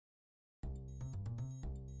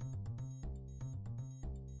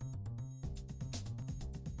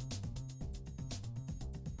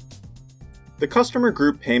The Customer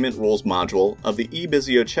Group Payment Rules module of the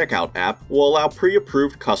Ebizio Checkout app will allow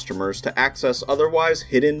pre-approved customers to access otherwise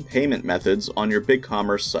hidden payment methods on your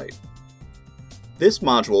BigCommerce site. This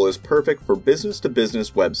module is perfect for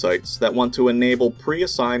business-to-business websites that want to enable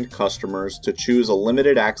pre-assigned customers to choose a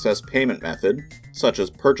limited access payment method, such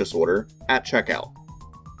as purchase order, at checkout.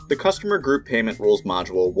 The Customer Group Payment Rules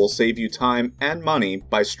module will save you time and money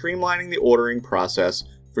by streamlining the ordering process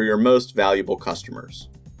for your most valuable customers.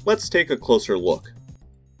 Let's take a closer look.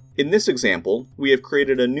 In this example, we have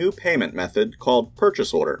created a new payment method called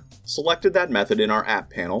purchase order, selected that method in our app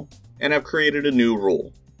panel, and have created a new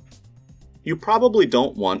rule. You probably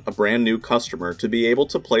don't want a brand new customer to be able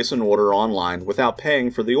to place an order online without paying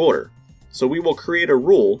for the order, so we will create a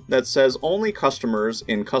rule that says only customers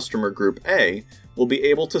in Customer Group A will be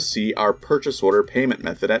able to see our purchase order payment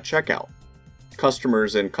method at checkout.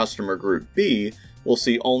 Customers in Customer Group B will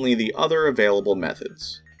see only the other available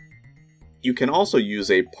methods. You can also use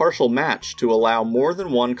a partial match to allow more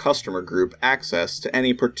than one customer group access to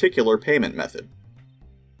any particular payment method.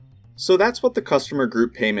 So that's what the Customer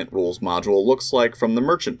Group Payment Rules module looks like from the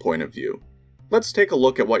merchant point of view. Let's take a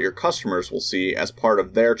look at what your customers will see as part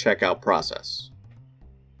of their checkout process.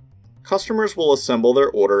 Customers will assemble their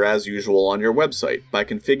order as usual on your website by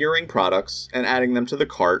configuring products and adding them to the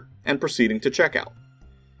cart and proceeding to checkout.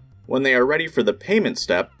 When they are ready for the payment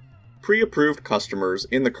step, pre-approved customers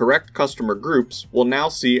in the correct customer groups will now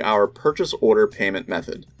see our purchase order payment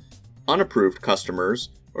method. Unapproved customers,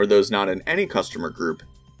 or those not in any customer group,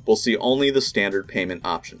 will see only the standard payment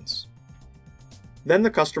options. Then the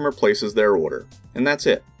customer places their order, and that's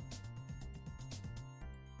it.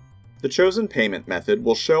 The chosen payment method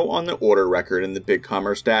will show on the order record in the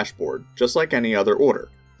BigCommerce dashboard, just like any other order.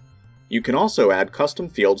 You can also add custom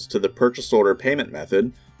fields to the purchase order payment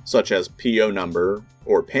method, such as PO number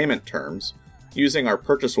or payment terms, using our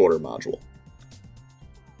purchase order module.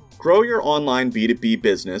 Grow your online B2B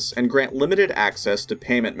business and grant limited access to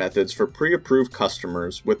payment methods for pre-approved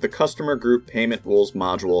customers with the Customer Group Payment Rules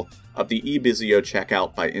module of the Ebizio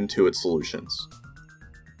Checkout by Intuit Solutions.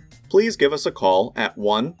 Please give us a call at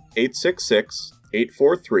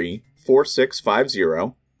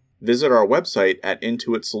 1-866-843-4650, visit our website at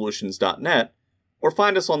intuitsolutions.net, or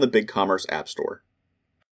find us on the BigCommerce App Store.